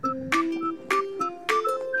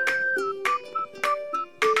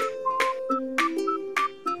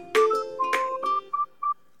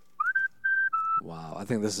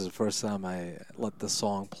think this is the first time I let the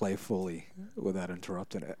song play fully without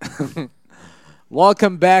interrupting it.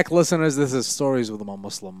 Welcome back, listeners. This is Stories with my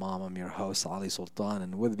Muslim Mom. I'm your host, Ali Sultan,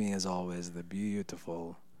 and with me, as always, the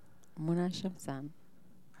beautiful Muna Shamsan.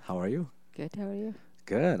 How are you? Good, how are you?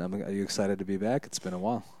 Good. Are you excited to be back? It's been a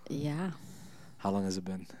while. Yeah. How long has it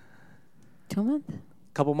been? 2 months?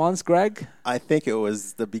 Couple months, Greg? I think it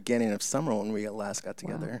was the beginning of summer when we last got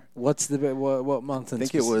together. What's what month? I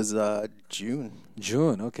think it was June.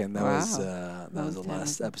 June. Okay, and that Wow. was the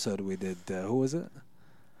last episode we did. Who was it?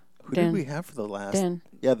 Who Dan. did we have for the last? Dan.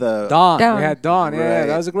 Yeah, the Dawn. Dawn. We had Dawn. Yeah, Right.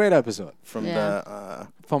 that was a great episode from Yeah.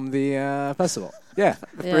 from the festival. Yeah,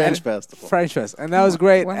 the Yeah. French Festival. French Fest, and that was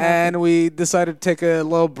great. What And happened? we decided to take a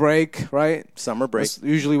little break. Right, Summer break. that's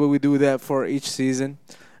usually what we do that for each season.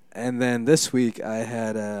 And then this week I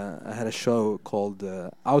had a show called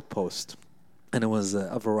Outpost, and it was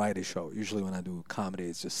a variety show. Usually when I do comedy,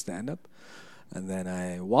 it's just stand up. And then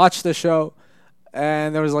I watched the show,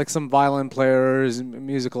 and there was like some violin players,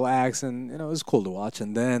 musical acts, and it was cool to watch.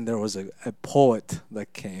 And then there was a poet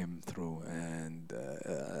that came through, and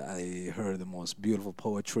I heard the most beautiful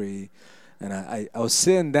poetry. And I was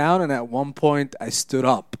sitting down, and at one point I stood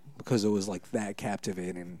up because it was like that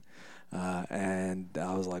captivating. And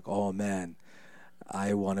I was like, oh man,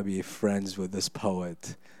 I want to be friends with this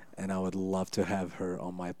poet, and I would love to have her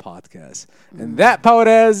on my podcast. And that poet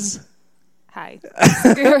is... Hi.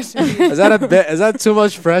 Is that a bit? Is that too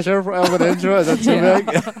much pressure of an intro? Is that too big?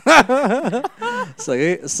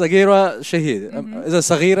 Sagira Shahid. Is it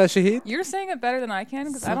Sagira Shahid? You're saying it better than I can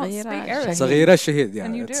because I don't Sagira speak Arabic. Shahid. Sagira Shahid. Yeah,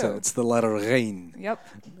 And you it's do. it's the letter Ghain, Yep.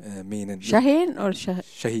 meaning Shaheen or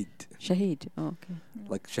Shahid, Shahid? Oh, okay.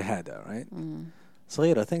 like Shahada, right? Mm.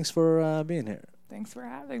 Sagira, thanks for being here. Thanks for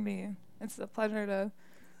having me. It's a pleasure to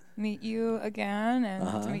meet you again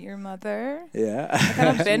and to meet your mother. Yeah. I kind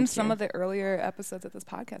of Thank binged you. some of the earlier episodes of this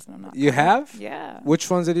podcast, and I'm not. You have? Yeah. Which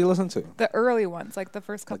ones did you listen to? The early ones, like the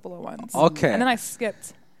first couple of ones. Okay. And then I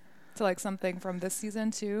skipped to like something from this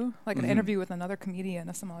season too, like an Mhm. interview with another comedian,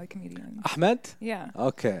 a Somali comedian. Ahmed? Yeah.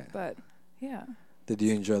 Okay. But yeah. Did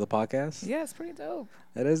you enjoy the podcast? Yeah, it's pretty dope.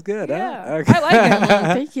 It is good, Yeah. huh? Okay. I like it.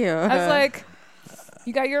 Thank you. I was like,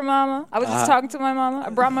 you got your mama. I was just talking to my mama. I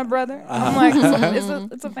brought my brother. I'm Uh-huh. like,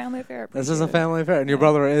 it's a family affair. This is a Appreciate it. family affair. And your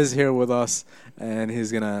brother is here with us, and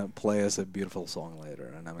he's going to play us a beautiful song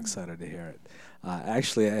later, and I'm excited to hear it.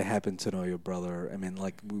 Actually, I happen to know your brother. I mean,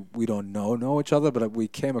 like, we don't know each other, but we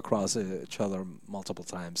came across each other multiple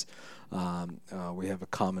times. We have a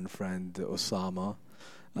common friend, Osama,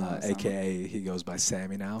 Osama. a.k.a. he goes by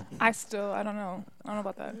Sammy now. I don't know. I don't know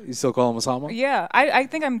about that. You still call him Osama? Yeah, I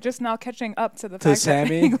think I'm just now catching up to the To fact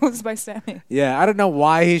Sammy? that he goes by Sammy. Yeah, I don't know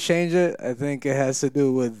why he changed it. I think it has to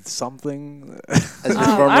do with something. As your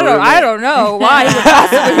I former don't roommate. know why you would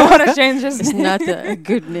possibly want to change his It's name. not a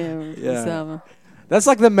good name. Yeah. Osama. That's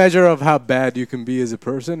like the measure of how bad you can be as a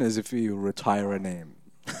person is if you retire a name.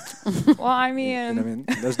 Well, I You mean, know what I mean?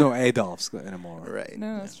 There's no Adolfs anymore. Right.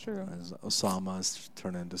 no, that's true. As Osama's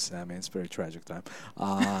turned into Sammy. It's a very tragic time.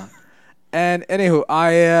 And anywho,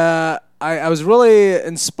 I was really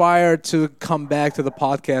inspired to come back to the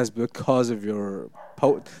podcast because of your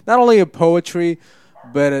not only your poetry,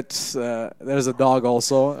 but it's there's a dog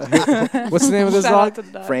also. What's the name of this Shout out dog? to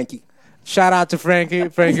the dog. Frankie. Shout out to Frankie.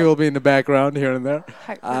 Frankie will be in the background here and there.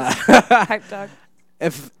 Hype dog.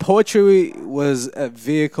 If poetry was a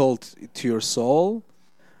vehicle to your soul,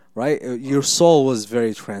 right? Your soul was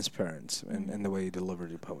very transparent in the way you delivered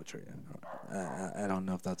your poetry. I don't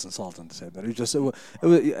know if that's insulting to say, but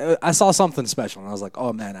I saw something special, and I was like,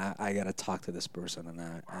 oh man, I got to talk to this person, and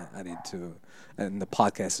I need to. And the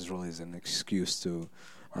podcast is really an excuse to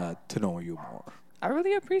know you more. I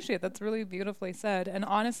really appreciate that's really beautifully said. And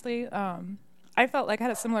honestly, I felt like I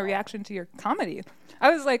had a similar reaction to your comedy. I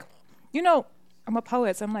was like, I'm a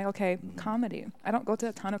poet, so I'm like, okay, comedy. I don't go to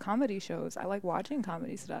a ton of comedy shows. I like watching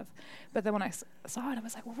comedy stuff. But then when I saw it, I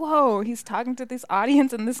was like, whoa, he's talking to this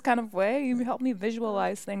audience in this kind of way. You helped me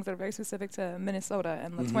visualize things that are very specific to Minnesota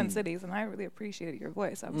and the Twin Cities, and I really appreciated your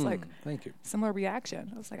voice. I was like, Thank you. similar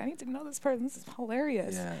reaction. I was like, I need to know this person. This is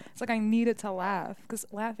hilarious. Yeah. It's like I needed to laugh because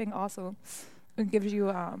laughing also it gives you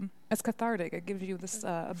it's cathartic. It gives you this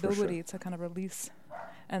ability to kind of release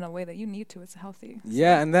in a way that you need to. It's healthy.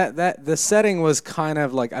 Yeah, and that the setting was kind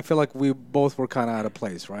of like I feel like we both were kind of out of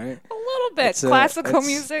place, right? A little bit It's, classical it's-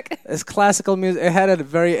 music. It's classical music. It had a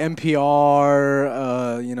very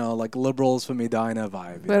NPR, like liberals from Medina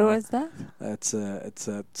vibe. you Where know? was that?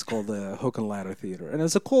 It's called the Hook and Ladder Theater, and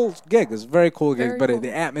it's a cool gig. It's a very cool gig, Very but cool.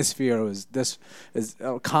 the atmosphere was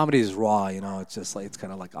comedy is raw. It's just like it's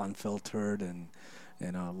kind of like unfiltered, and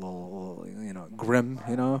a little, grim,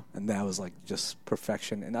 and that was like just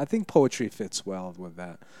perfection. And I think poetry fits well with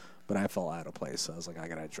that. But I felt out of place, so I was like, I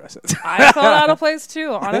gotta address it. I felt out of place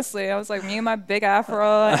too, honestly. I was like, me and my big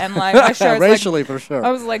afro and like my shirt. Racially, for sure. I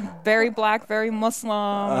was like very black, very Muslim.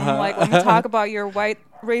 Like, let me talk about your white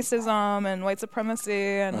racism and white supremacy,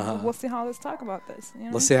 and we'll see how let's talk about this.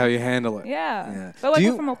 Let's see how you handle it. Yeah. But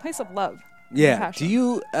like from a place of love. Yeah. Do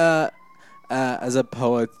you, as a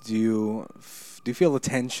poet, do you feel the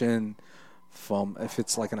tension from, if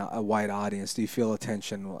it's like a white audience, do you feel a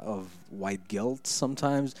tension of white guilt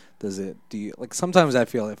sometimes? Sometimes I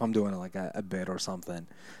feel if I'm doing like a bit or something,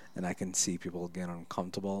 and I can see people get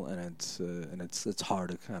uncomfortable, and it's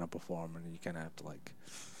hard to kind of perform, and you kind of have to like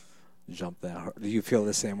jump that. Do you feel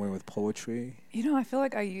the same way with poetry? I feel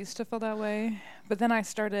like I used to feel that way, but then I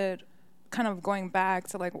started kind of going back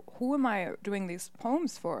to like, who am I doing these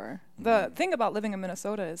poems for? The thing about living in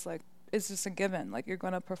Minnesota is like, it's just a given. Like, you're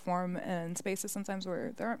going to perform in spaces sometimes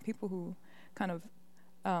where there aren't people who kind of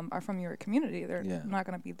are from your community. They're not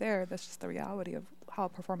going to be there. That's just the reality of how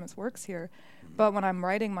performance works here. But when I'm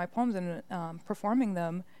writing my poems and performing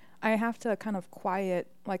them, I have to kind of quiet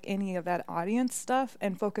like any of that audience stuff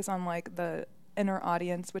and focus on like the inner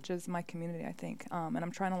audience, which is my community, I think. And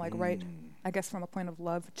I'm trying to like write, I guess, from a point of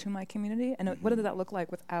love to my community. And what does that look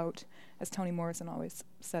like without, as Toni Morrison always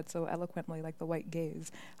said so eloquently, like the white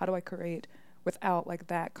gaze? How do I create without like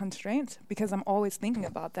that constraint? Because I'm always thinking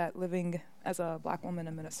about that living as a black woman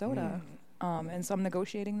in Minnesota. And so I'm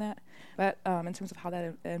negotiating that. But in terms of how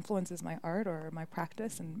that influences my art or my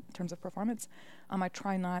practice in terms of performance, I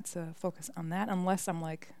try not to focus on that unless I'm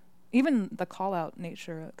like, even the call-out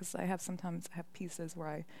nature, because I have pieces where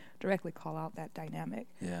I directly call out that dynamic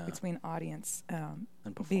between audience and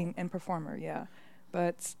performer,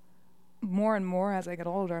 But more and more as I get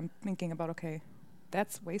older, I'm thinking about, okay,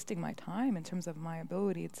 that's wasting my time in terms of my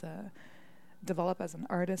ability to develop as an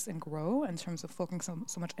artist and grow in terms of focusing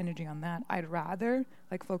so much energy on that. I'd rather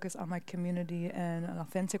like focus on my community in an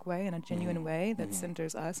authentic way, in a genuine way that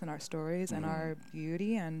centers us and our stories and our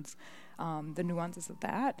beauty and the nuances of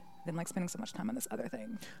that, than like spending so much time on this other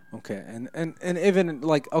thing. Okay, and even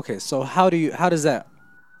like, okay, so how does that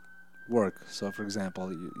work? So for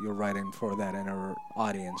example, you're writing for that inner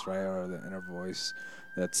audience, right, or the inner voice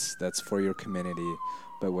that's for your community,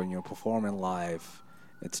 but when you're performing live,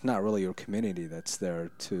 it's not really your community that's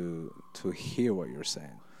there to hear what you're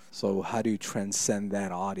saying. So how do you transcend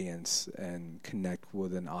that audience and connect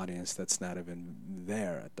with an audience that's not even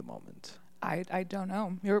there at the moment? I don't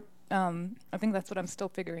know. I think that's what I'm still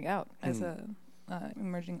figuring out as a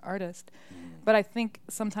emerging artist. But I think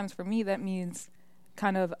sometimes for me that means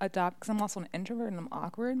kind of adopt, because I'm also an introvert and I'm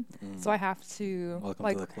awkward, so I have to welcome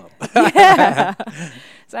like to the club.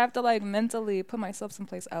 So I have to like mentally put myself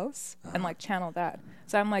someplace else and like channel that.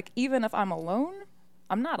 So I'm like, even if I'm alone,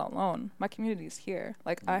 I'm not alone. My community is here.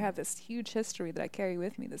 Like I have this huge history that I carry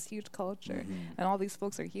with me, this huge culture, and all these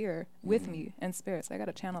folks are here with me in spirit. So I got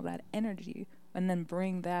to channel that energy and then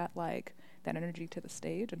bring that like that energy to the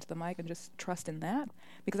stage and to the mic and just trust in that,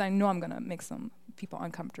 because I know I'm going to make some people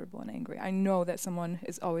uncomfortable and angry. I know that someone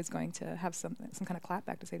is always going to have some kind of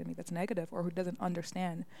clapback to say to me that's negative, or who doesn't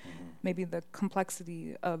understand maybe the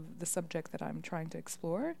complexity of the subject that I'm trying to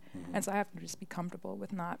explore. And so I have to just be comfortable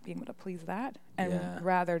with not being able to please that and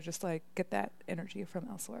rather just like get that energy from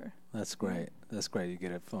elsewhere. That's great. That's great. You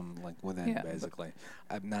get it from like within, basically.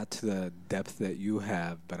 I'm not to the depth that you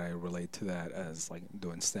have, but I relate to that as like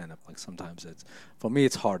doing stand-up. Like sometimes for me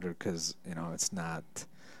it's harder because it's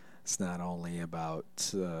not only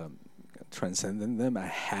about transcending them.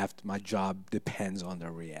 My job depends on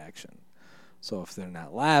their reaction. So if they're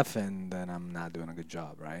not laughing, then I'm not doing a good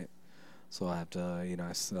job, right? So I have to,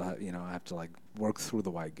 I have to like work through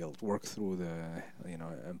the white guilt, work through the,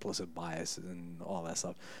 implicit bias and all that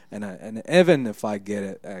stuff. And even if I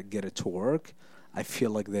get it to work, I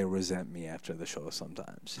feel like they resent me after the show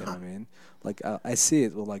sometimes. You know what I mean? Like I see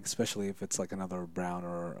it, like especially if it's like another brown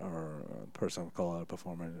or person of color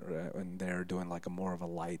performer, and they're doing like a more of a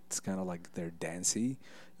light kind of like they're dancey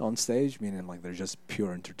on stage, meaning like they're just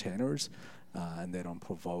pure entertainers. And they don't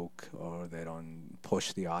provoke or they don't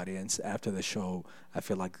push the audience. After the show, I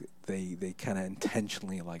feel like they kind of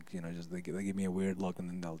intentionally just they give me a weird look, and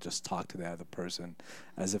then they'll just talk to the other person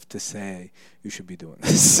as if to say, you should be doing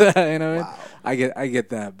this. Wow. I get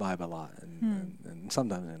that vibe a lot, and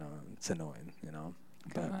sometimes it's annoying,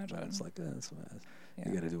 but it's like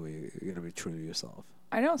you gotta do you gotta be true to yourself.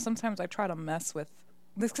 I know sometimes I try to mess with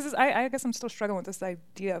this because I guess I'm still struggling with this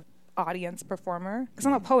idea of audience performer, because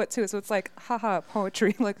I'm a poet too, so it's like haha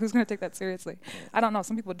poetry, like who's gonna take that seriously? I don't know,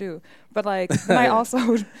 some people do, but like I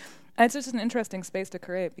And it's just an interesting space to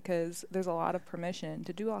create because there's a lot of permission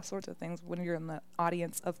to do all sorts of things when you're in the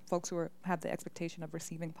audience of folks who have the expectation of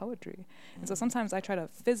receiving poetry. And so sometimes I try to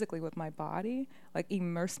physically with my body, like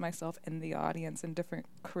immerse myself in the audience in different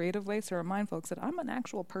creative ways to remind folks that I'm an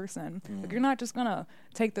actual person. Like, you're not just gonna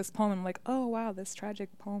take this poem and like, oh wow, this tragic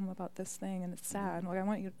poem about this thing and it's sad. Like I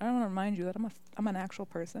want to remind you that I'm an actual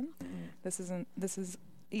person. This is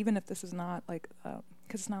even if this is not like,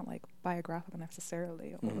 because it's not like biographical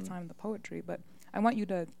necessarily all the time, the poetry, but I want you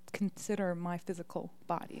to consider my physical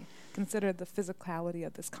body, consider the physicality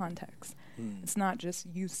of this context. It's not just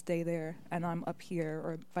you stay there and I'm up here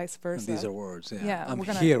or vice versa. And these are words. Yeah, Yeah, I'm we're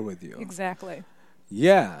gonna- here with you. Exactly.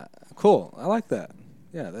 Yeah, cool. I like that.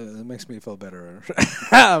 Yeah, that makes me feel better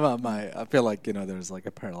about I feel like, there's like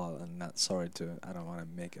a parallel, and I don't want to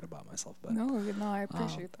make it about myself, but No, I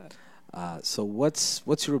appreciate that. so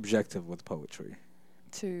what's your objective with poetry?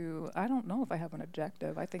 I don't know if I have an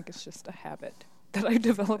objective. I think it's just a habit that I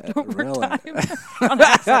developed over Really? time. On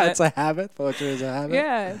accident. It's a habit. Poetry is a habit.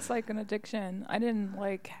 Yeah, it's like an addiction. I didn't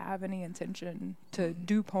like have any intention to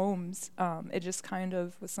do poems. It just kind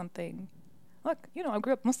of was something. Look, I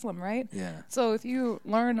grew up Muslim, right? Yeah. So if you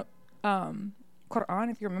learn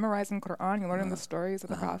Quran, if you're memorizing Quran, you're learning the stories of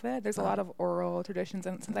the Prophet. There's a lot of oral traditions,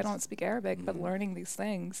 and since I don't speak Arabic, but learning these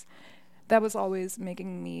things, that was always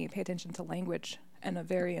making me pay attention to language in a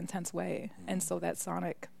very intense way. And so that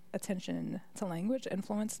sonic attention to language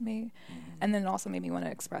influenced me, and then it also made me want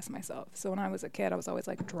to express myself. So when I was a kid, I was always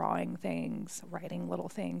like drawing things, writing little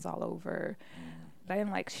things all over. But I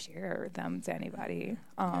didn't like share them to anybody.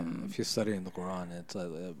 If you study in the Quran, it's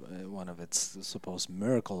one of its supposed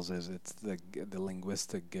miracles is it's the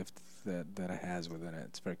linguistic gift that it has within it.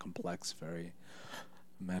 It's very complex, very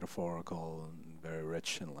metaphorical, and very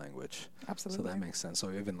rich in language. Absolutely. So that makes sense.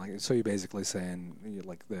 So even you're basically saying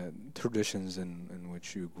like the traditions in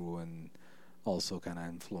which you grew in also kind of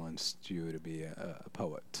influenced you to be a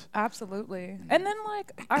poet. Absolutely. And then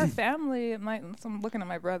like our family, so I'm looking at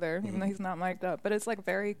my brother, even though he's not mic'd up, but it's like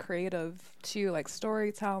very creative too, like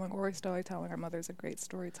storytelling, oral storytelling. Our mother's a great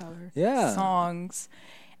storyteller. Yeah. Songs.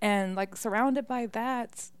 And like surrounded by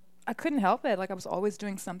that, I couldn't help it. Like I was always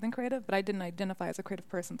doing something creative, but I didn't identify as a creative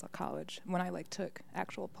person until college when I like took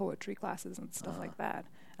actual poetry classes and stuff like that.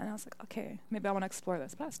 And I was like, okay, maybe I want to explore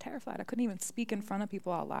this. But I was terrified. I couldn't even speak in front of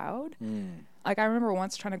people out loud. Like I remember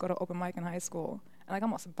once trying to go to open mic in high school and like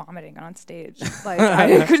almost vomiting on stage. Like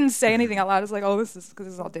I couldn't say anything out loud. I was like, oh, this is because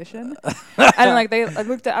this is audition. And like I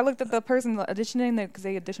looked at the person auditioning because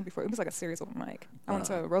they auditioned before. It was like a serious open mic. I went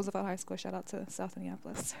to Roosevelt High School. Shout out to South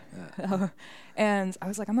Minneapolis. And I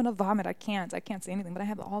was like, I'm gonna vomit. I can't say anything. But I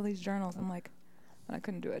have all these journals. I'm like, but I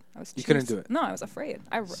couldn't do it. You couldn't do it? No, I was afraid.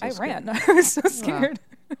 I ran. scared. I was so scared.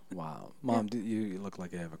 Wow. Mom, you look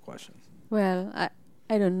like you have a question. Well,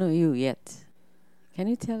 I don't know you yet. Can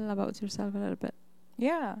you tell about yourself a little bit?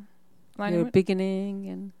 Yeah. Your beginning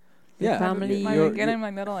and your Yeah, family. My You're- beginning,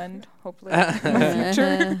 my middle, and hopefully my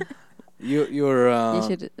future. You're You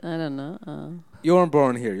should. I don't know. you weren't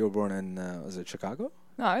born here. You were born in was it Chicago?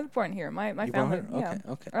 No, I was born here. My You born family. here?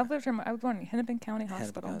 Yeah. Okay. I lived here. I was born in Hennepin County Hennepin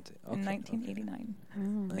Hospital County. in Okay, 1989.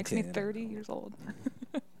 Mm. Makes me 1989. 30 years old.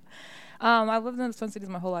 I lived in the Twin Cities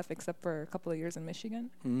my whole life except for a couple of years in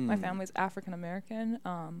Michigan. My family's African American.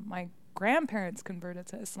 My grandparents converted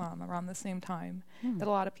to Islam around the same time that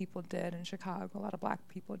a lot of people did in Chicago. A lot of black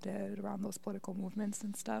people did around those political movements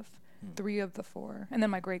and stuff. 3 of the 4. And then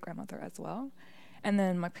my great-grandmother as well. And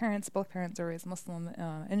then my parents, both parents are raised Muslim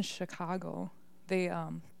in Chicago. They,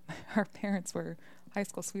 our parents were high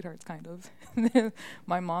school sweethearts, kind of.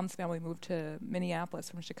 My mom's family moved to Minneapolis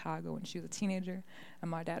from Chicago when she was a teenager, and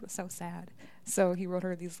my dad was so sad. So he wrote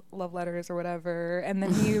her these love letters or whatever, and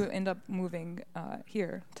then he ended up moving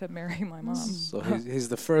here to marry my mom. So he's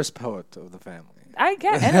the first poet of the family. I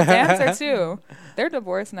get, and a dancer too. They're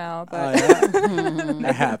divorced now, but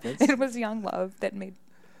That happens. it was young love that made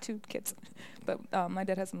 2 kids. But my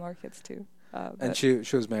dad has some more kids too. And But- she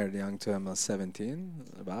was married young to him, 17,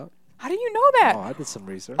 about. how do you know that? Oh, I did some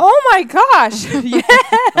research. Oh my gosh! Yeah.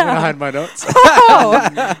 I'm gonna hide my notes.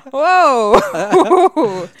 Whoa!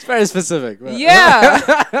 It's very specific. but-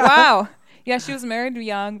 Yeah. Wow. Yeah, she was married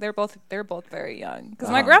young. They're both very young. Because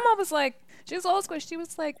my grandma was like, she was old school. She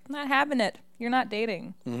was like, not having it. You're not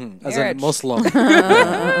dating. Mhm. As a Marriage. Muslim.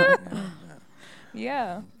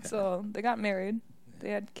 Yeah. So they got married. They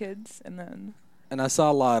had kids, and then And I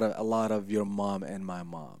saw a lot of your mom and my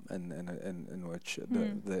mom, in which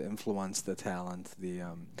the influence, the talent,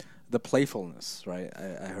 the playfulness, right?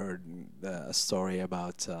 I heard a story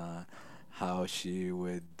about how she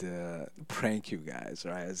would prank you guys,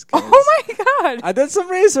 right? As Oh kids. my god! I did some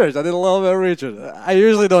research. I did a little bit of research. I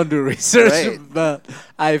usually don't do research, Right. but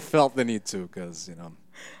I felt the need to because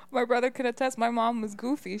My brother could attest. My mom was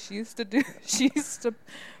goofy. She used to do. She used to.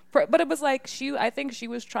 But it was like I think she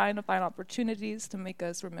was trying to find opportunities to make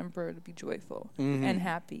us remember to be joyful and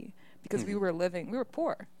happy because we were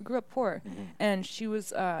poor. We grew up poor, and she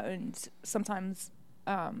was. And sometimes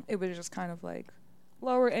it was just kind of like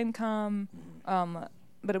lower income,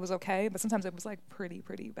 but it was okay. But sometimes it was like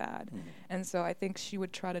pretty bad, and so I think she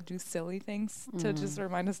would try to do silly things to just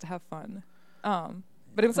remind us to have fun.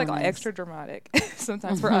 But it was like Nice. extra dramatic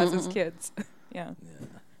sometimes for us as kids. Yeah.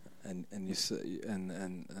 and you say,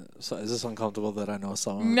 so is this uncomfortable that I know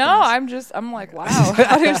some? of the No, things? I'm like, wow.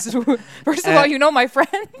 How first of all, you know my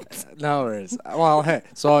friend. No worries. Well, hey,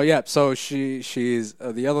 so she's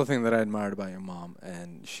the other thing that I admired about your mom,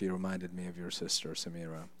 and she reminded me of your sister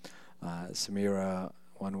Samira. Samira,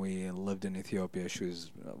 when we lived in Ethiopia,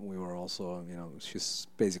 we were also, she's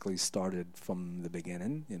basically started from the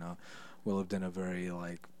beginning. We lived in a very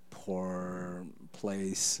like poor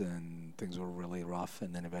place, and things were really rough,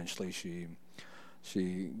 and then eventually she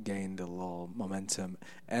gained a little momentum,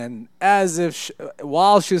 and as if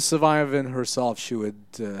while she's surviving herself, she would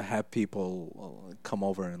have people come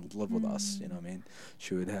over and live with us. You know what I mean?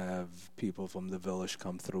 She would have people from the village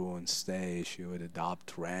come through and stay. She would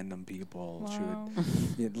adopt random people.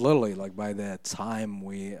 She would literally, like, by that time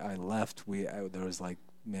I left, there was like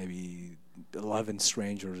maybe 11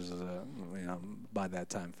 strangers, by that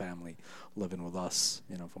time, family living with us,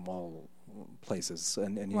 from all places,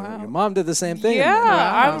 and your mom did the same thing.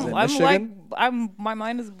 Yeah, in I'm like, Michigan. my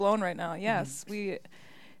mind is blown right now. Yes,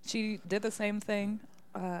 she did the same thing.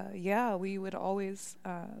 We would always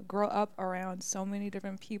grow up around so many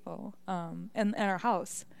different people, in our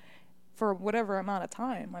house. For whatever amount of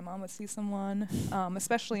time, my mom would see someone,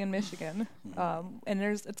 especially in Michigan, and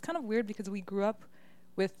it's kind of weird because we grew up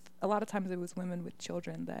with a lot of times it was women with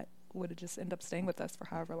children that would just end up staying with us for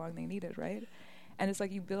however long they needed, right? And it's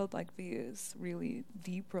like you build like these really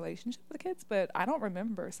deep relationships with the kids, but I don't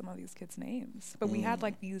remember some of these kids' names. But we had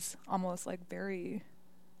like these almost like very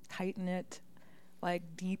tight knit, like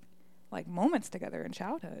deep, like moments together in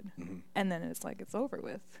childhood, and then it's like it's over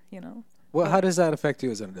with, Well, how does that affect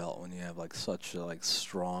you as an adult when you have like such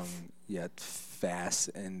strong yet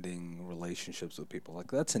fast-ending relationships with people?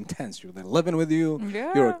 Like that's intense. They're living with you.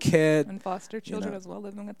 Yeah. You're a kid. And foster children as well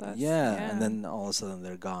living with us. Yeah, and then all of a sudden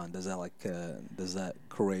they're gone. Does that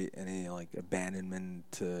create any like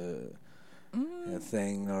abandonment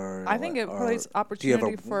thing, or I think it creates do you have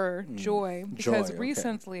opportunity for joy because Joy, okay.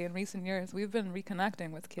 recently, in recent years, we've been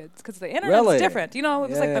reconnecting with kids because the internet's Really? different. It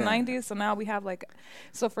was like the Yeah. 90s, so now we have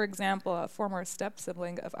so for example, a former step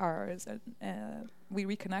sibling of ours, we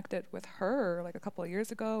reconnected with her like a couple of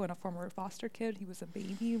years ago, and a former foster kid. He was a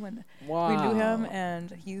baby when we knew him,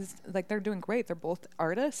 and he's like they're doing great. They're both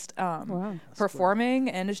artists, performing,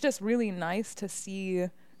 and it's just really nice to see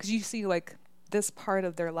because you see like this part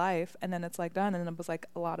of their life, and then it's like done, and it was like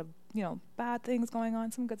a lot of bad things going on,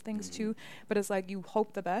 some good things too, but it's like you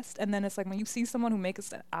hope the best, and then it's like when you see someone who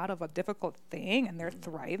makes it out of a difficult thing and they're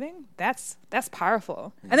thriving, that's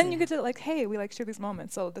powerful. And then you get to like, hey, we like share these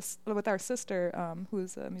moments. So this with our sister,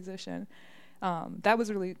 who's a musician, that was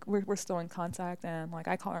really we're still in contact, and like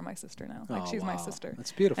I call her my sister now, like she's my sister.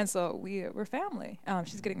 That's beautiful. And so we're family.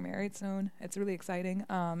 She's getting married soon. It's really exciting.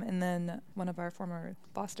 And then one of our former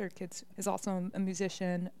foster kids is also a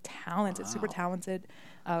musician, talented, super talented.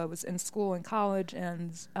 Was in school and college,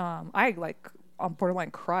 and I on borderline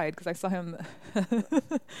cried because I saw him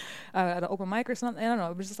at an open mic or something. I don't know.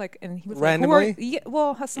 It was just like, and he was randomly. Like, yeah,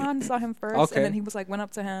 well, Hassan saw him first, Okay. and then he was like, went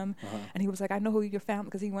up to him, and he was like, I know who your family,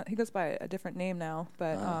 because he goes by a different name now,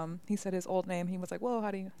 but he said his old name. He was like, well,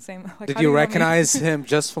 how do you same? Like, Did how do you know me? recognize him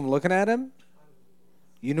just from looking at him?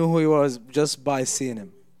 You knew who he was just by seeing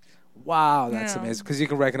him. Wow, that's Yeah. amazing. Because you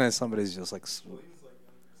can recognize somebody's just like.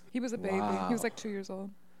 He was a baby. Wow. He was like 2 years old.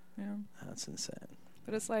 Yeah, That's insane.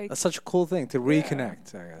 but it's like That's such a cool thing to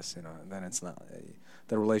reconnect. I guess and then it's not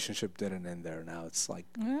the relationship didn't end there. Now it's like,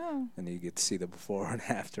 yeah. and you get to see the before and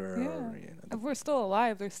after. Yeah. Or, If we're still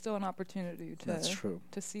alive, there's still an opportunity to That's true.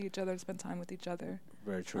 to see each other, spend time with each other.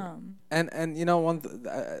 Very true. Um, And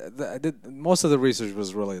I did most of the research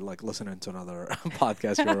was really like listening to another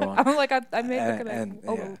podcast you were on. I'm like I made look at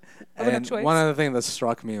it. and a choice. one other thing that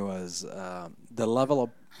struck me was the level of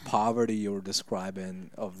poverty you were describing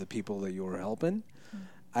of the people that you were helping.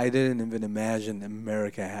 I didn't even imagine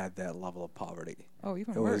America had that level of poverty. Oh,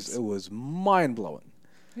 even It worse. was mind blowing.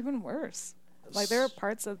 Even worse. Like there are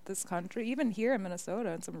parts of this country, even here in Minnesota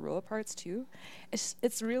and some rural parts too.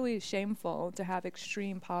 It's really shameful to have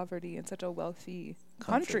extreme poverty in such a wealthy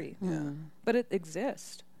country. Yeah. But it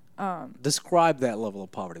exists. Describe that level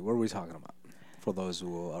of poverty. What are we talking about? For those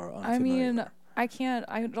who are unfamiliar. I mean,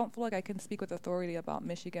 I don't feel like I can speak with authority about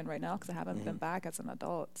Michigan right now because I haven't been back as an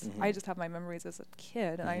adult. I just have my memories as a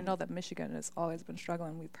kid, and I know that Michigan has always been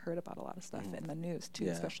struggling. We've heard about a lot of stuff in the news too,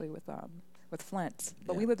 especially with Flint.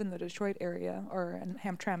 But we lived in the Detroit area, or in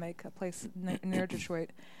Hamtramck, a place near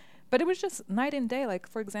Detroit. But it was just night and day. Like,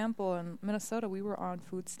 for example, in Minnesota, we were on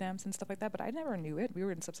food stamps and stuff like that, but I never knew it. We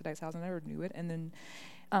were in subsidized housing. I never knew it. And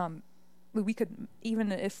then we could,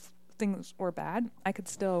 even if things were bad, we could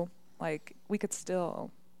still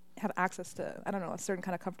have access to, I don't know, a certain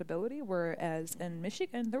kind of comfortability. Whereas in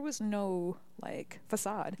Michigan, there was no, like,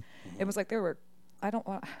 facade. It was like I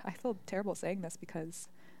feel terrible saying this because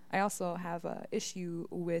I also have a issue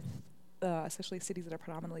with especially cities that are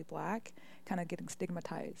predominantly black, kind of getting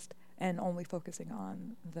stigmatized and only focusing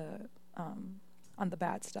on the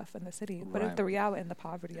bad stuff in the city. But if the reality and the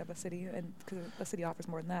poverty of a city, and because a city offers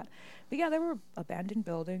more than that. But yeah, there were abandoned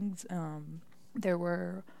buildings. There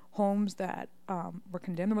were homes that were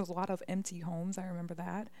condemned. There was a lot of empty homes. I remember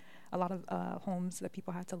that. A lot of homes that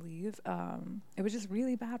people had to leave. It was just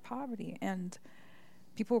really bad poverty, and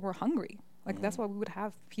people were hungry. Like that's why we would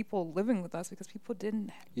have people living with us, because people didn't.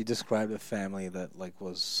 You described a family that like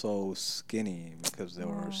was so skinny because they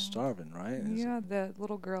were starving, right? Yeah, the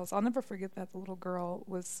little girls. I'll never forget that the little girl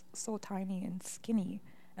was so tiny and skinny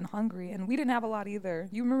and hungry, and we didn't have a lot either.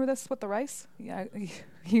 You remember this with the rice? Yeah,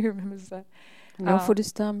 you remember that? No food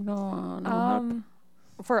stamp, no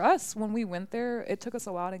help. For us, when we went there, it took us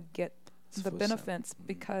a while to get the food benefits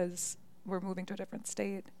because we're moving to a different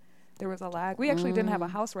state. There was a lag. We actually didn't have a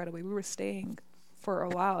house right away. We were staying for a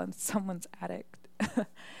while in someone's attic.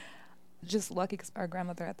 Just lucky because our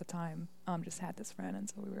grandmother at the time just had this friend, and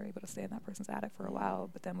so we were able to stay in that person's attic for a while.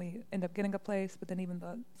 But then we ended up getting a place, but then even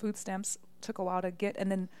the food stamps took a while to get,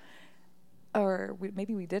 and then,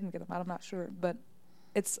 maybe we didn't get them. I'm not sure, but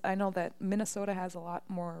I know that Minnesota has a lot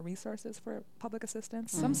more resources for public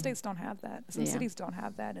assistance. Some states don't have that. Some cities don't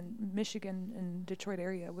have that. And Michigan and Detroit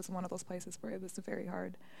area was one of those places where it was very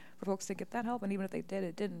hard for folks to get that help. And even if they did,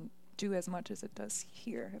 it didn't do as much as it does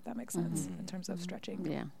here, if that makes sense, in terms of stretching.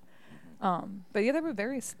 Yeah. But yeah, they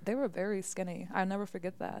were very skinny. I'll never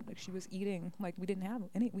forget that. Like she was eating, like we didn't have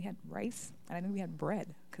any, we had rice, and I knew we had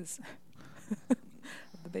bread because of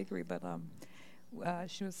the bakery, but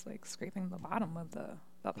she was like scraping the bottom of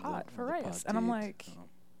the pot for rice. And I'm like,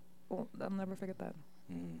 well, I'll never forget that.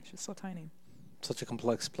 She was so tiny. Such a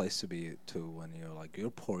complex place to be too when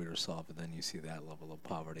you're poor yourself, and then you see that level of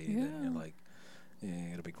poverty, then you're like,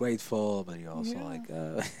 you gotta be grateful, but you're also like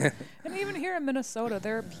and even here in Minnesota,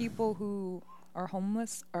 there are people who are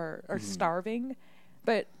homeless or are starving,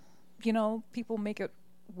 but people make it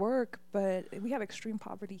work, but we have extreme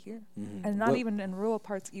poverty here, and not even in rural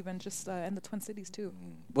parts, even just in the Twin Cities too.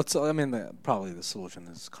 Probably the solution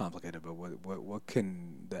is complicated, but what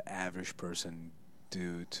can the average person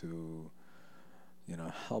do to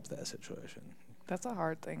help that situation? That's a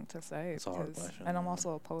hard thing to say. It's a hard question, and I'm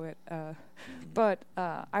also a poet, but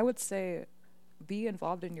I would say be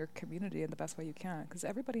involved in your community in the best way you can, because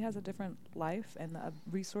everybody has a different life and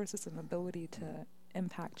resources and ability to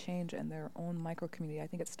impact change in their own micro community. I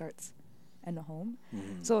think it starts in the home.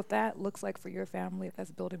 So if that looks like for your family, if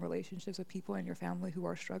that's building relationships with people in your family who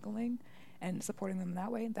are struggling and supporting them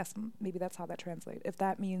that way, that's how that translates. If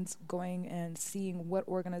that means going and seeing what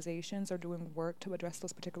organizations are doing work to address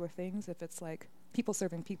those particular things, if it's like people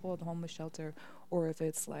serving people at the homeless shelter, or if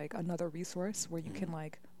it's like another resource where you can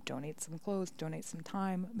like donate some clothes, donate some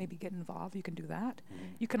time, maybe get involved, you can do that.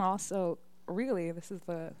 You can also really, this is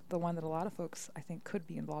the one that a lot of folks I think could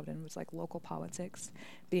be involved in, was like local politics,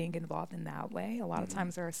 being involved in that way. A lot of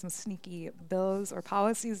times there are some sneaky bills or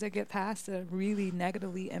policies that get passed that really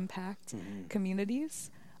negatively impact communities,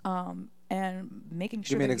 and making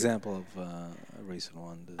sure. Give me an example of a recent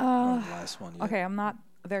one, the last one. Okay, I'm not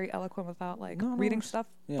very eloquent without reading stuff,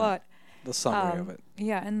 but the summary of it.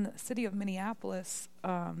 Yeah, in the city of Minneapolis,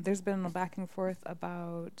 there's been a back and forth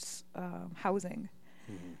about housing.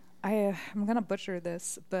 I'm going to butcher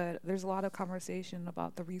this, but there's a lot of conversation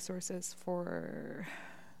about the resources or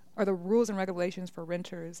the rules and regulations for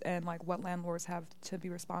renters, and like what landlords have to be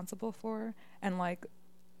responsible for. And like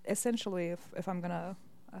essentially, if I'm going to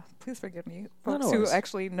please forgive me, No, folks no who worries.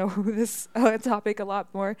 actually know this topic a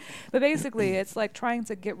lot more. But basically, it's like trying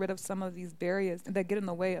to get rid of some of these barriers that get in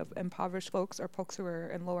the way of impoverished folks or folks who are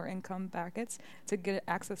in lower income brackets to get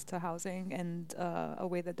access to housing and a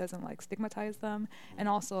way that doesn't like stigmatize them, and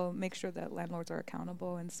also make sure that landlords are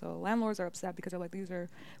accountable. And so landlords are upset because they're like, these are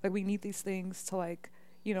like, we need these things to like,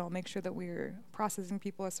 you know, make sure that we're processing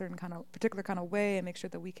people a certain kind of particular kind of way, and make sure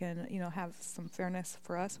that we can, you know, have some fairness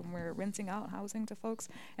for us when we're renting out housing to folks.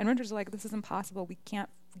 And renters are like, this is impossible. We can't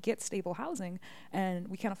get stable housing, and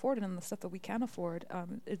we can't afford it. And the stuff that we can afford,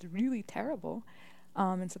 it's really terrible.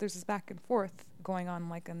 And so there's this back and forth going on,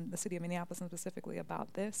 like in the city of Minneapolis and specifically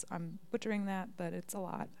about this. I'm butchering that, but it's a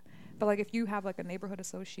lot. But like, if you have like a neighborhood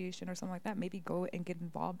association or something like that, maybe go and get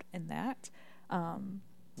involved in that.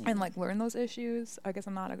 And like learn those issues. I guess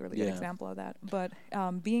I'm not a really good Yeah. example of that, but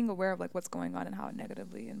being aware of like what's going on and how it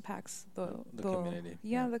negatively impacts the community.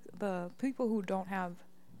 Yeah, the people who don't have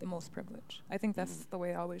the most privilege. I think that's the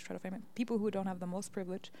way I always try to frame it. People who don't have the most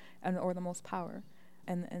privilege and or the most power,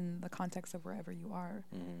 and in the context of wherever you are,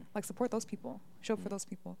 like support those people, show up for those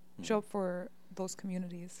people, show up for those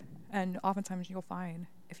communities, and oftentimes you'll find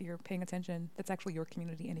if you're paying attention, that's actually your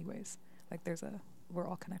community anyways. Like we're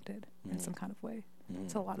all connected in some kind of way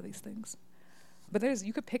to a lot of these things. But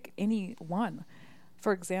you could pick any one.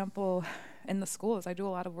 For example, in the schools, I do a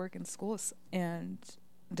lot of work in schools, and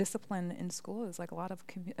discipline in school is like a lot of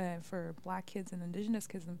for Black kids and Indigenous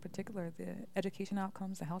kids in particular, the education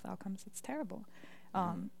outcomes, the health outcomes, it's terrible.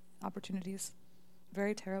 Opportunities,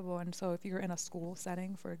 very terrible. And so if you're in a school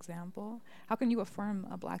setting, for example, how can you affirm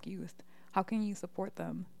a Black youth? How can you support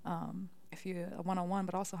them if you one-on-one,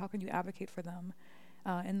 but also how can you advocate for them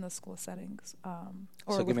in the school settings?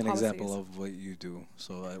 Or So give me an policies. example of what you do.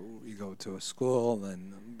 So you go to a school,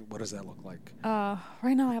 and what does that look like?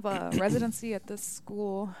 Right now I have a residency at this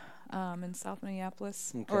school in South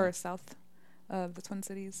Minneapolis, Okay. or south of the Twin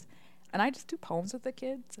Cities. And I just do poems with the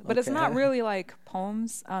kids. But it's Okay. not really like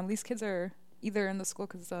poems. These kids are either in the school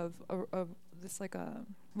because of this like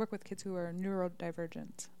work with kids who are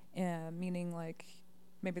neurodivergent, meaning like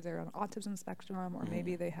maybe they're on autism spectrum, or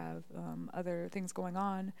maybe they have other things going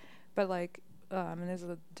on. But like, and there's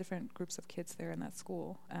different groups of kids there in that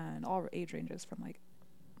school, and all age ranges from like,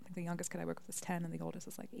 I think the youngest kid I work with is 10, and the oldest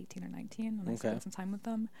is like 18 or 19, and I spend some time with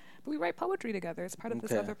them. But we write poetry together. It's part of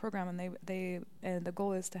this Okay. other program, and and the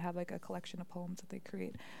goal is to have like a collection of poems that they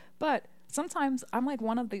create. But sometimes I'm like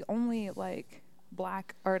one of the only like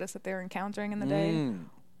Black artists that they're encountering in the day.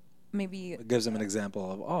 Maybe It gives them an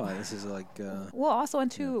example of, this is like... well, also, and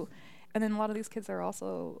two, and then a lot of these kids are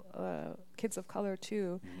also kids of color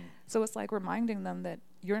too. So it's like reminding them that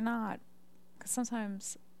you're not, because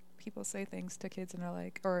sometimes people say things to kids and they're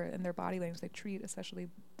like, or in their body language, they treat especially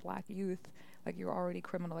Black youth like you're already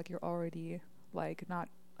criminal, like you're already like not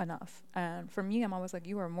enough. And for me, I'm always like,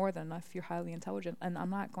 you are more than enough. You're highly intelligent, and I'm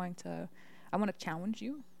not going to. I want to challenge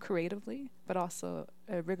you creatively, but also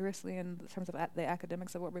rigorously in terms of the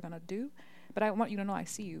academics of what we're going to do. But I want you to know I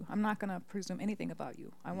see you. I'm not going to presume anything about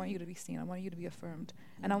you. I want you to be seen. I want you to be affirmed.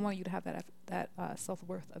 And I want you to have that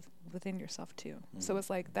self-worth within yourself, too. So it's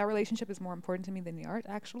like that relationship is more important to me than the art,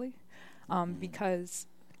 actually, because...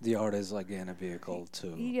 The art is like in a vehicle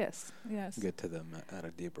to Yes. get to them at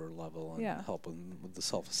a deeper level and help them with the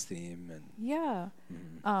self-esteem. And Yeah.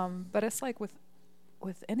 But it's like with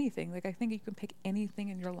anything, like I think you can pick anything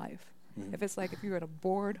in your life. If it's like if you're in a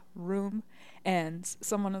board room and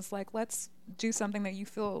someone is like, let's do something that you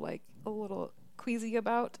feel like a little queasy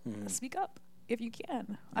about, speak up if you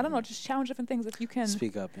can. I don't know, just challenge different things if you can.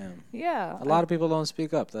 speak up, yeah. Yeah. A lot of people don't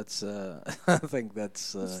speak up. That's I think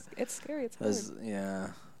that's it's scary. It's hard.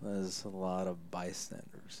 there's a lot of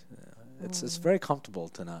bystanders. Yeah. It's very comfortable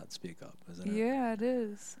to not speak up, isn't it? Yeah, it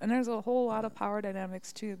is. And there's a whole lot of power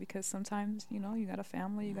dynamics too, because sometimes, you know, you got a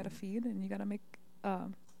family, you got to feed, and you got to make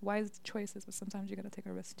wise choices, but sometimes you got to take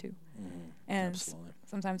a risk too. And Absolutely.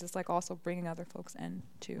 sometimes it's like also bringing other folks in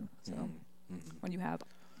too. So when you have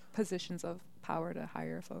positions of power to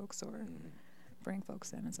hire folks or bring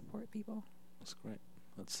folks in and support people. That's great.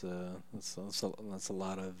 That's a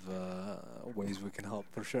lot of ways we can help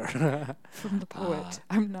for sure. From the poet.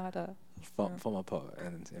 I'm not a... From a poet,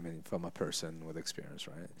 and I mean from a person with experience,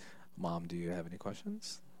 right? Mom, do you have any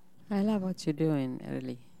questions? I love what you're doing,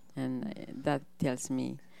 really. And that tells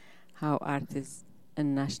me how art is a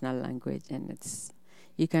national language, and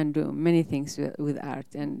you can do many things with art,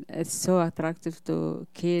 and it's so attractive to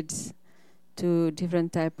kids, to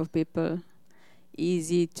different type of people,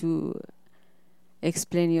 easy to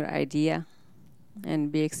explain your idea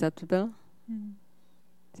and be acceptable.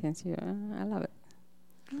 Thank you. I love it.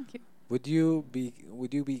 Thank you. Would you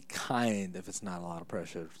be kind if it's not a lot of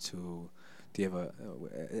pressure to? Do you have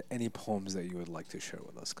any poems that you would like to share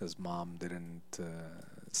with us? Because Mom didn't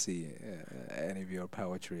see any of your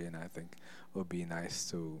poetry, and I think it would be nice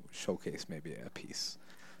to showcase maybe a piece.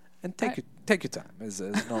 And take your time. There's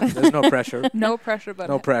no pressure. No pressure, but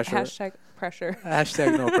No pressure. Hashtag pressure.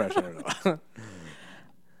 Hashtag no pressure at all.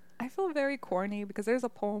 I feel very corny because there's a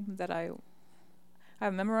poem that I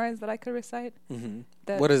have memorized that I could recite. Mm-hmm.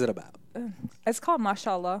 That What is it about? It's called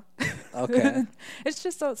Mashallah. Okay. It's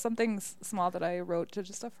just something small that I wrote to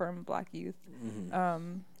just affirm Black youth.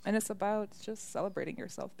 Mm-hmm. And it's about just celebrating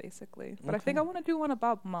yourself, basically. But I think Okay. I want to do one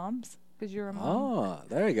about moms because you're a mom. Oh,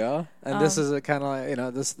 there you go. And this is a kind of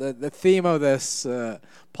like, this the theme of this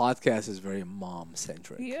podcast is very mom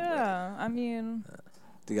centric. Yeah, I mean,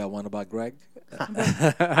 Do you got one about Greg?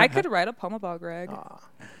 I could write a poem about Greg.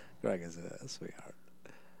 Greg is a sweetheart.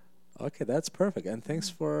 Okay, that's perfect. And thanks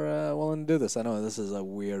for willing to do this. I know this is a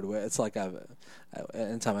weird way. It's like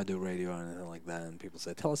anytime I do radio or anything like that, and people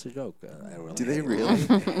say, "Tell us a joke." I really Do they hate it. really? I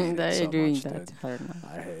hate it They're so doing much, that. dude. I don't know.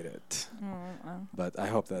 I hate it. Oh, But I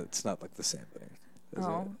hope that it's not like the same thing. Is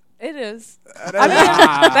oh. it? It is.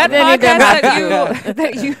 Ah, That Then you don't have podcast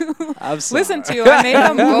that you I'm sorry. listen to, I made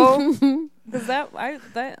them go because that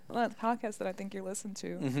podcast that I think you listened to.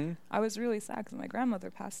 Mm-hmm. I was really sad because my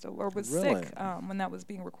grandmother passed away or was Really? sick when that was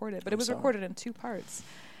being recorded. But I'm it was sorry. recorded in 2 parts.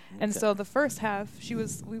 And Okay. so the first half,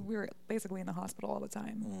 we were basically in the hospital all the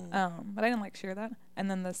time. But I didn't share that.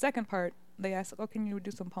 And then the second part, they asked, "Oh, can you do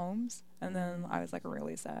some poems?" And then I was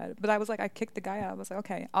really sad. But I was I kicked the guy out. I was like,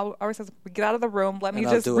 "Okay, I'll says, get out of the room. Let me And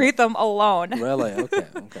I'll just do it." read them alone." Really? Okay.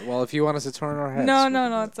 Okay. Well, if you want us to turn our heads. No, we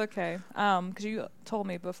can do it. it's okay. Because you told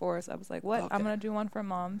me before, so I was like, "What? Okay. I'm gonna do one for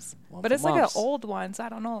moms." One But for it's like moms. an old one, so I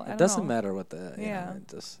don't know. It doesn't matter what the. Yeah. It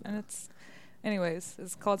just, And anyways,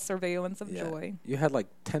 it's called Surveillance of yeah. Joy. You had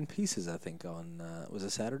 10 pieces, I think, on. Was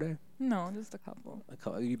it Saturday? No, just a couple.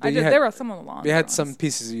 There There were some of the long. You had some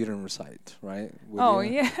pieces you didn't recite, right? Oh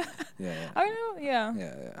you? yeah. Yeah. I know. Yeah.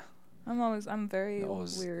 Yeah. I'm very You're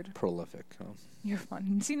always weird. prolific. Huh? You're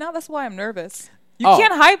fun. See, now that's why I'm nervous. You Oh.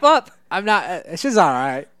 can't hype up. I'm not. She's all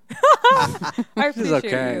right. I She's appreciate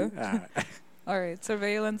okay. you. All right. All right.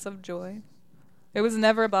 Surveillance of Joy. It was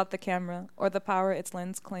never about the camera or the power its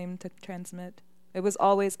lens claimed to transmit. It was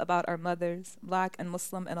always about our mothers, Black and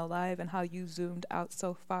Muslim and alive, and how you zoomed out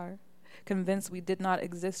so far. Convinced we did not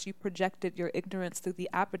exist, you projected your ignorance through the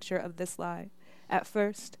aperture of this lie. At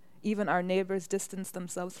first, even our neighbors distanced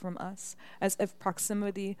themselves from us, as if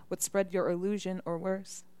proximity would spread your illusion or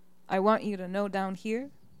worse. I want you to know down here,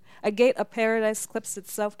 a gate of paradise clips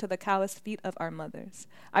itself to the calloused feet of our mothers.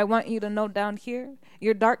 I want you to know down here,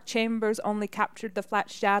 your dark chambers only captured the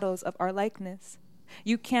flat shadows of our likeness.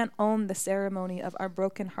 You can't own the ceremony of our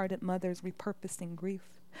broken-hearted mothers repurposing grief,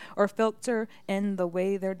 or filter in the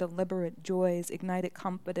way their deliberate joys ignited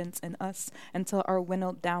confidence in us until our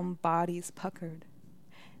winnowed-down bodies puckered.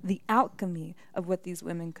 The alchemy of what these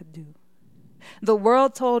women could do. The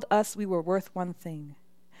world told us we were worth one thing.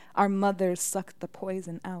 Our mothers sucked the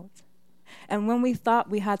poison out. And when we thought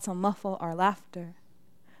we had to muffle our laughter,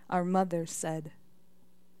 our mothers said,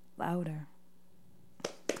 louder.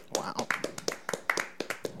 Wow.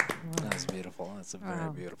 That's beautiful. That's a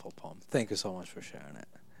very beautiful poem. Thank you so much for sharing it.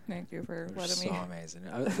 Thank you for It was letting so me. amazing.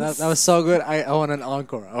 That was so good. I want an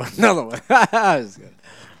encore. I want another one. That was good.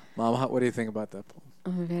 Mom, what do you think about that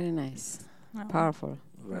poem? Very nice. Oh. Powerful.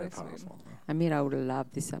 Very Very sweet. powerful. Amira would love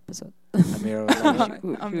this episode. Amira, She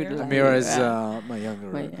would Amira. like Amira it. is my younger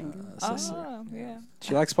My younger. sister. Oh, yeah.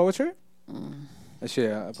 She likes poetry? Mm. Is she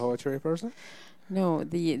a poetry person? No,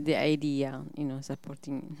 the idea,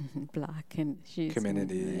 supporting Black and she's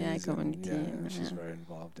Communities. Yeah, and- community. Yeah, and, she's very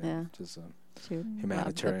involved in Yeah. just she would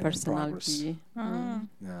humanitarian love the progress. personality. Ah.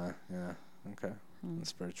 yeah. Okay, Mm.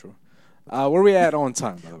 that's very true. Where we at on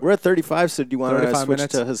time? By the way? We're at 35, so do you want to 35 switch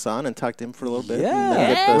minutes? to Hassan and talk to him for a little bit? Yeah. And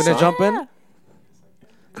then get You the wanna song? jump in?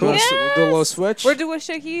 Cool. Yes. Do a little switch. We're doing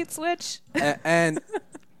Shaheed switch. And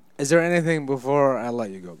is there anything before I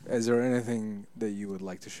let you go? Is there anything that you would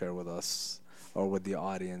like to share with us or with the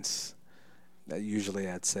audience? That usually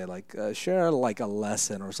I'd say share a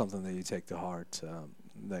lesson or something that you take to heart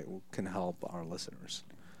that can help our listeners.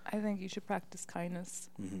 I think you should practice kindness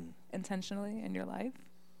Mm-hmm. intentionally in your life,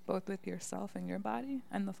 both with yourself and your body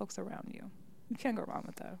and the folks around you. You can't go wrong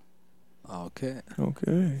with that. Okay.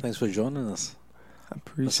 Okay. Thanks for joining us. I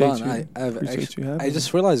appreciate Hassan, you. Appreciate you having I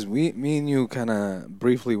just realized me and you kind of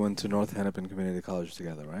briefly went to North Hennepin Community College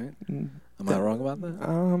together, right? me. Am I wrong about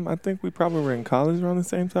that? I think we probably were in college around the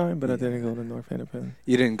same time, but I didn't go to North Hennepin.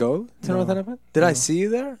 You didn't go to No. North Hennepin? Did I No. see you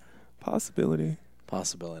there? Possibility.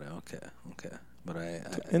 Possibility. Okay. But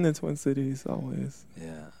In the Twin Cities, always.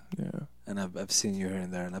 yeah. Yeah. And I've seen you here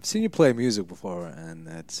and there, and I've seen you play music before, and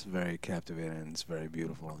it's very captivating. And it's very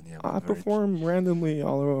beautiful. And you have a I very perform randomly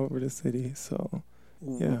all over the city, so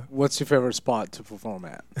yeah. What's your favorite spot to perform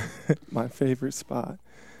at? my favorite spot.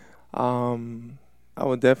 I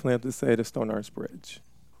would definitely have to say the Stone Arch Bridge.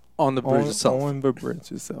 On the bridge itself, On the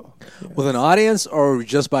bridge itself. Yes. with an audience, or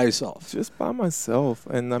just by yourself? Just by myself.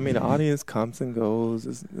 And I mean, the audience comes and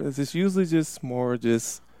goes. It's usually just more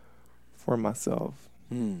just for myself.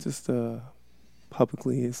 Just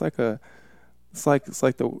publicly. It's like if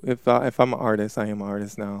I'm an artist, I am an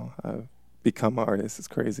artist now. I've become an artist. It's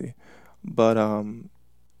crazy. But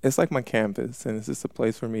it's like my canvas, and it's just a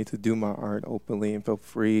place for me to do my art openly and feel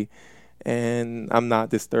free. And I'm not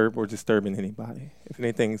disturbed or disturbing anybody. If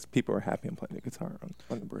anything, people are happy I'm playing the guitar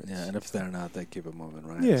on the bridge. Yeah, and if they're not, they keep it moving,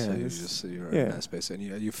 right? Yeah, So you're in that space, and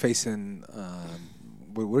you facing.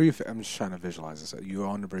 Where are you? I'm just trying to visualize this. You're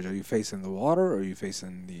on the bridge. Are you facing the water, or are you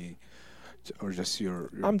facing or just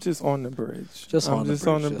your I'm just on the bridge. Just I'm on the just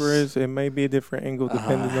on the bridge. bridge. It may be a different angle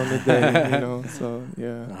depending on the day, So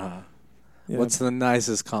yeah. Yeah. What's the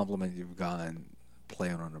nicest compliment you've gotten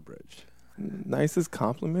playing on the bridge? Nicest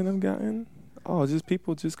compliment I've gotten? Oh, just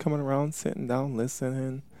people just coming around, sitting down,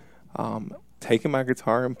 listening, taking my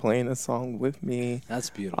guitar and playing a song with me. That's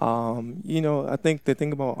beautiful. I think the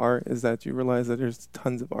thing about art is that you realize that there's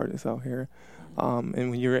tons of artists out here, and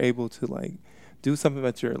when you're able to like do something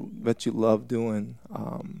that you love doing,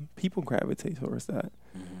 people gravitate towards that.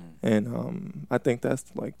 And I think that's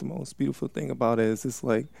like the most beautiful thing about it is it's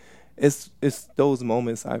like it's those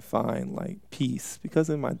moments I find like peace, because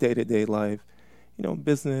in my day-to-day life,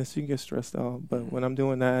 business, you can get stressed out, but when I'm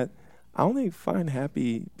doing that, I only find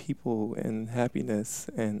happy people and happiness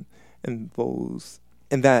and those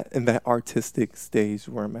in that artistic stage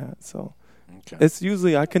where I'm at. So it's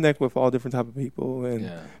usually I connect with all different type of people, and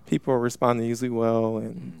people are responding usually well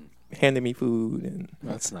and handing me food, and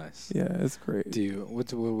that's nice. Yeah, it's great. What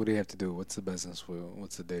do you have to do? What's the business?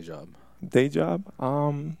 What's the day job? Day job?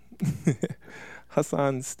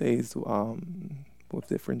 Hassan stays with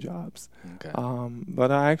different jobs. Okay.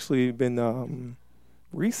 But I actually been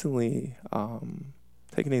recently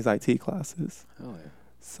taking these IT classes. Oh yeah.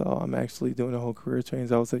 So I'm actually doing a whole career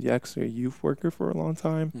change. I was actually a youth worker for a long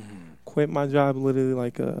time. Quit my job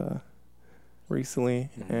literally recently,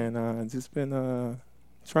 and just been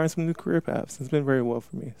trying some new career paths. It's been very well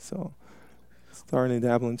for me. So starting to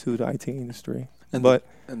dabble into the IT industry. And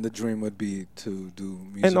the dream would be to do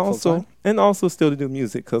music and also still to do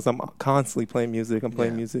music, because I'm constantly playing music. I'm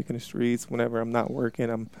playing music in the streets whenever I'm not working.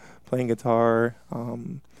 I'm playing guitar,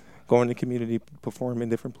 going to community, performing in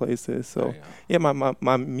different places. So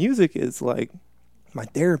my music is like my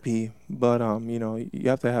therapy, but you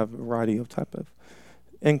have to have a variety of type of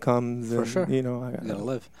incomes. For and, sure. I gotta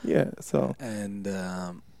live. Yeah. So and.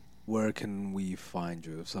 Where can we find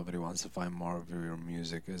you if somebody wants to find more of your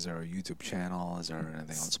music? Is there a YouTube channel? Is there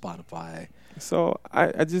anything on Spotify? So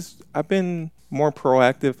I've been more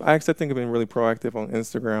proactive. I think I've been really proactive on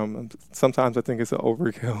Instagram. Sometimes I think it's an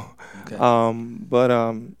overkill. Okay. But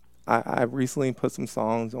I recently put some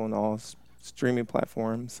songs on all streaming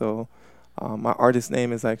platforms. So my artist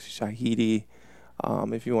name is actually Shahidi.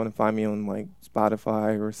 If you want to find me on like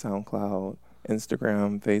Spotify or SoundCloud,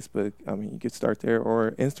 Instagram, Facebook, you could start there,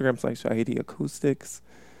 or Instagram's like Shahidi Acoustics.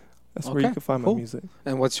 That's where you can find my music.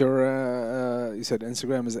 And what's your, you said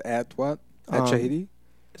Instagram is at what? At Shahidi?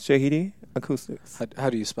 Shahidi Acoustics.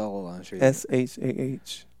 How do you spell Shahidi?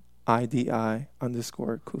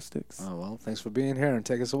 SHAHIDI_acoustics. Oh, well, thanks for being here and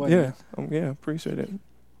take us away. Yeah, appreciate it.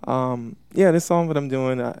 This song that I'm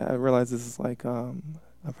doing, I realize this is like,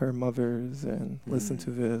 I've heard mothers and listened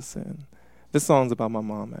to this, and this song's about my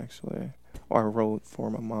mom, actually. Or I wrote for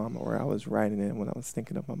my mom, or I was writing it when I was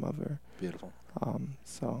thinking of my mother. Beautiful.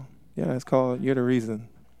 It's called You're the Reason.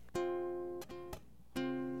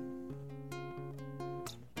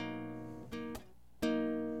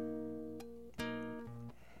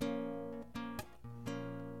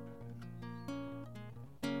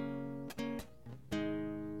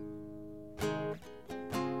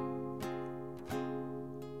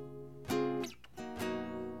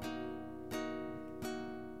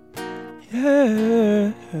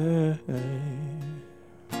 Yeah.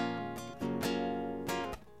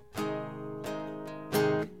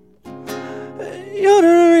 You're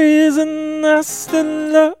the reason I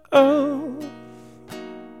still love.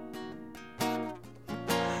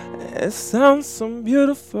 It sounds so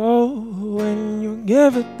beautiful when you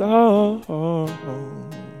give it all.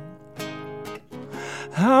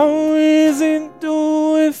 How easy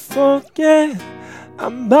do we forget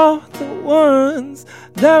about the ones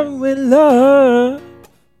that we love.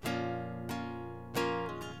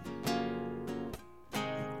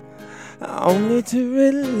 Only to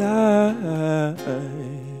realize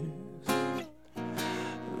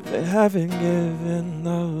they haven't given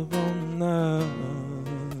up on us.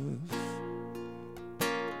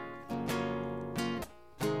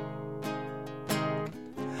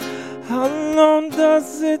 How long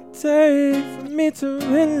does it take for me to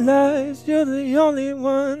realize you're the only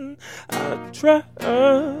one I trust?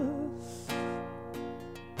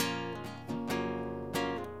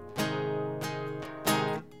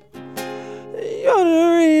 You're the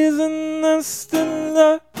reason I still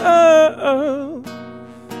love.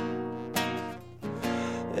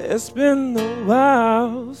 It's been a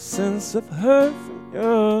while since I've heard from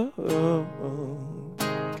you.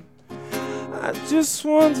 I just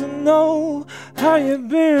want to know how you've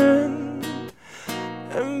been,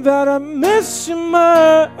 and that I miss you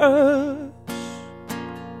much.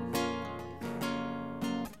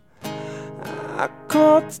 I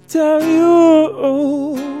called to tell you,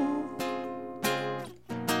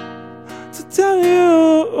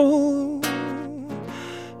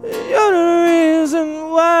 you're the reason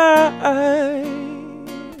why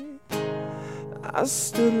I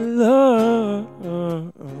still love.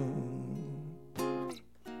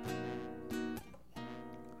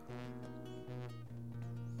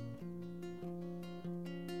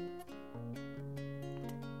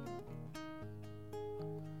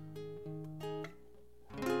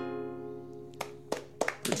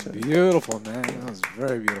 Beautiful, man. That was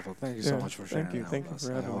very beautiful. Thank you so much for sharing. Thank you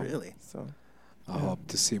for having me. Really? So, I hope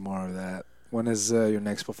to see more of that. When is your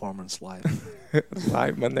next performance live?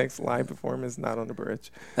 my next live performance not on the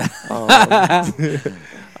bridge.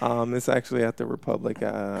 It's actually at the Republic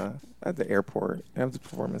at the airport. I have the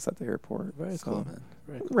performance at the airport. Very cool, man.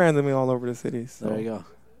 Very cool. Randomly all over the city. So. There you go.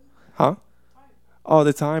 Huh? Oh,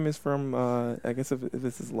 the time is from I guess if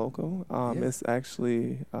this is local, it's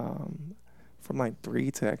actually from like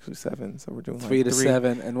 3 to actually 7. So we're doing 3 to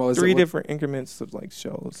 7, and what was three it? different increments of like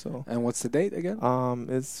shows. So And what's the date again?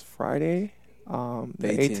 it's Friday, the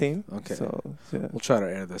 18th. 18th. Okay. So yeah. We'll try to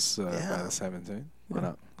air this by the 17th. Why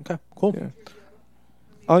not? Okay, cool. Yeah.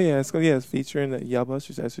 Oh yeah, it's featuring Yaba.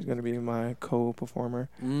 She's actually going to be my co-performer,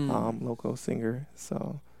 local singer.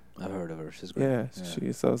 So I've heard of her. She's great. yeah,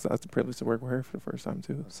 so it's a privilege to work with her for the first time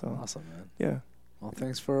too. So Awesome, man. yeah. Well,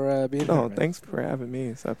 thanks for being here. No, man. thanks for having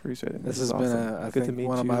me. So I appreciate it. This is has been, awesome. I Good to think, meet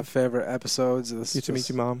one of you. my favorite episodes. Good to meet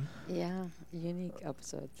you, Mom. Yeah, unique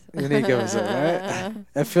episode. Unique episode, right?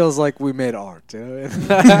 It feels like we made art, you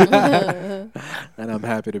know? And I'm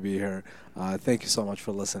happy to be here. Thank you so much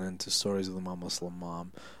for listening to Stories of the Muslim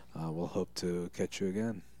Mom. We'll hope to catch you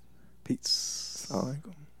again. Peace. Assalamu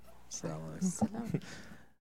alaikum. Assalamu alaikum. Salam.